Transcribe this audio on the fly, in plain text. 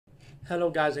Hello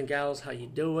guys and gals, how you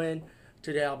doing?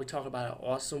 Today I'll be talking about an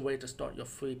awesome way to start your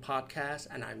free podcast,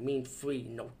 and I mean free,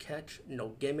 no catch, no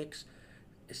gimmicks.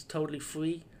 It's totally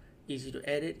free, easy to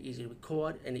edit, easy to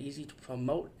record, and easy to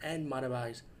promote and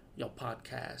monetize your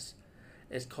podcast.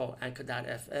 It's called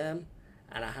Anchor.fm,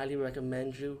 and I highly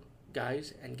recommend you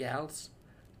guys and gals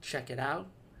check it out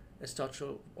and start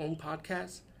your own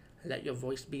podcast and let your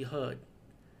voice be heard.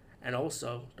 And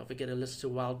also, don't forget to listen to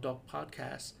Wild Dog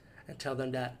Podcast and tell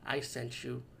them that I sent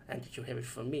you and that you hear it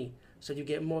from me, so you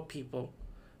get more people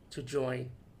to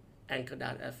join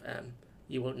Anchor.fm.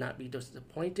 You will not be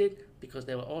disappointed because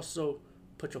they will also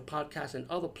put your podcast in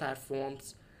other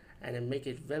platforms and then make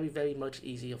it very, very much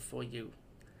easier for you.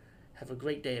 Have a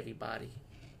great day, everybody.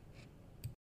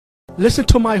 Listen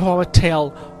to my horror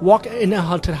tale. Walk in a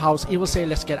haunted house. Evil say,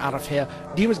 let's get out of here.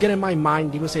 Demons get in my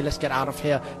mind. Demons say, let's get out of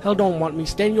here. Hell don't want me.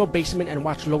 Stay in your basement and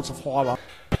watch loads of horror.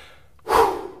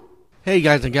 Hey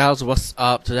guys and gals, what's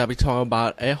up? Today I'll be talking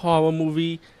about a horror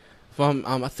movie from,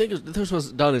 I think this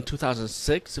was done in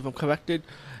 2006, if I'm corrected.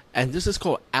 And this is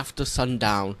called After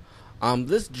Sundown.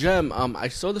 This gem, I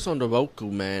saw this on the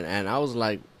Roku, man, and I was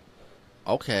like,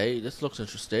 okay, this looks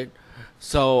interesting.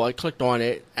 So I clicked on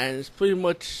it, and it's pretty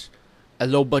much a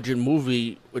low-budget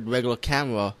movie with regular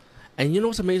camera. And you know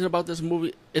what's amazing about this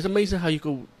movie? It's amazing how you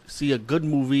could see a good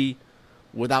movie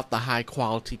without the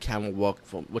high-quality camera work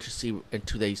from what you see in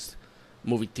today's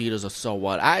movie theaters or so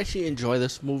what. I actually enjoy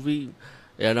this movie.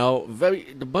 You know,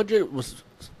 the budget was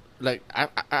like,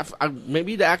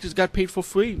 maybe the actors got paid for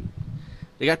free.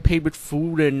 They got paid with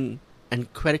food and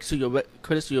credits to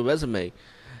your resume.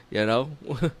 You know,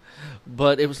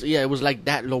 but it was like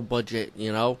that low budget,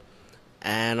 you know,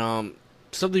 and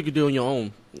something you could do on your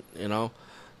own, you know.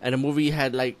 And the movie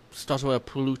had starts with a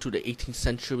prelude to the 18th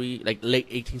century, like late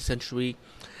 18th century,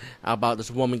 about this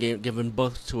woman giving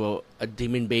birth to a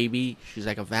demon baby. She's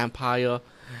like a vampire,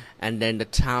 and then the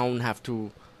town have to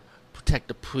protect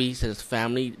the priest and his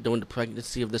family during the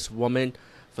pregnancy of this woman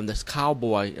from this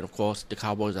cowboy. And of course, the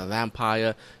cowboy is a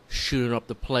vampire, shooting up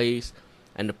the place.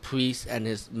 And the priest and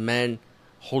his men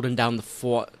holding down the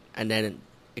fort, and then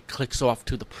it clicks off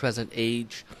to the present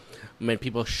age. When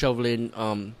people are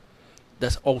shoveling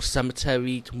this old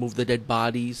cemetery to move the dead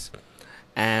bodies,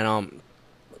 and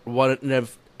all of them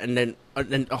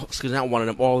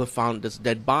all found this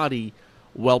dead body,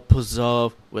 well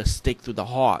preserved with a stake through the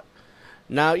heart.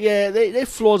 Now, yeah, they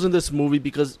flaws in this movie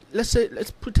because let's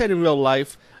pretend in real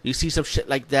life you see some shit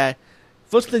like that.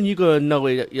 First thing you're gonna know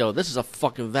is, this is a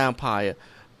fucking vampire.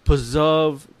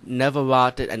 Preserved, never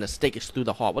rotted, and the stake is through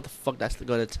the heart. What the fuck that's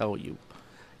gonna tell you?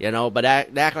 You know, but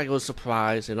they act like it was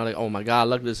surprised, like, oh my god,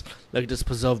 look at this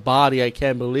preserved body, I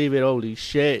can't believe it, holy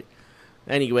shit.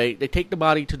 Anyway, they take the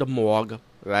body to the morgue,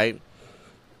 right?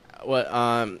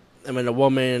 Well, and when the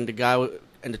woman, the guy,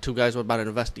 and the two guys were about to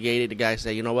investigate it, the guy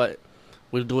said, you know what,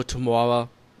 we'll do it tomorrow,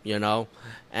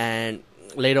 and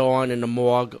later on in the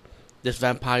morgue, this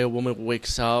vampire woman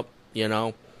wakes up,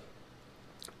 and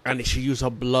she used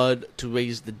her blood to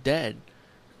raise the dead.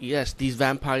 Yes, these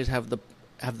vampires have the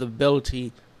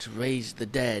ability to raise the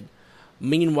dead.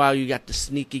 Meanwhile, you got the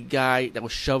sneaky guy that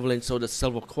was shoveling the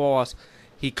silver cross.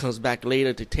 He comes back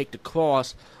later to take the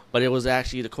cross, but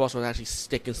the cross was actually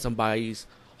sticking somebody's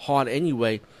heart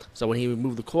anyway. So when he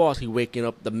removed the cross, he waking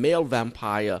up the male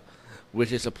vampire,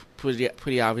 which is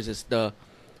pretty obvious.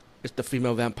 It's the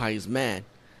female vampire's man.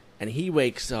 And he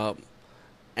wakes up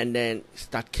and then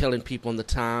start killing people in the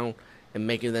town and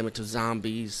making them into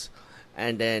zombies.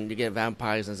 And then you get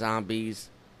vampires and zombies,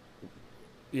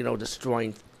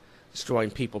 destroying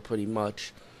people pretty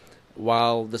much.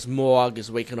 While this morgue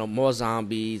is waking up more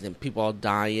zombies and people are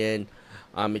dying.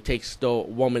 It takes the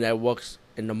woman that works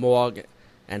in the morgue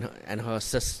and her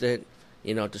assistant,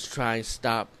 to try and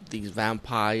stop these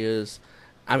vampires.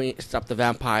 Stop the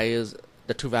vampires.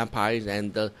 The two vampires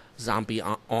and the zombie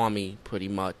army, pretty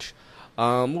much.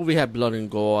 Movie had blood and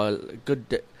gore,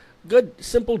 good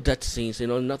simple death scenes,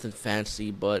 nothing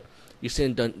fancy, but you've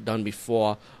seen done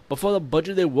before. But for the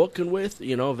budget they're working with,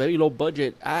 very low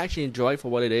budget, I actually enjoy it for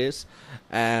what it is,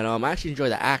 and I actually enjoy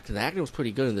the acting. The acting was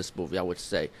pretty good in this movie, I would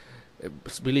say,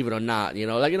 believe it or not.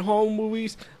 Like in horror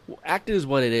movies, acting is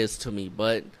what it is to me,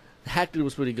 but the acting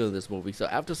was pretty good in this movie. So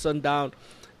After Sundown,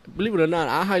 believe it or not,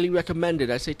 I highly recommend it.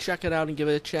 I say check it out and give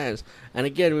it a chance. And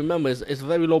again, remember, it's a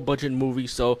very low budget movie,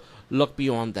 so look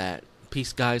beyond that.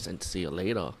 Peace, guys, and see you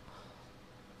later.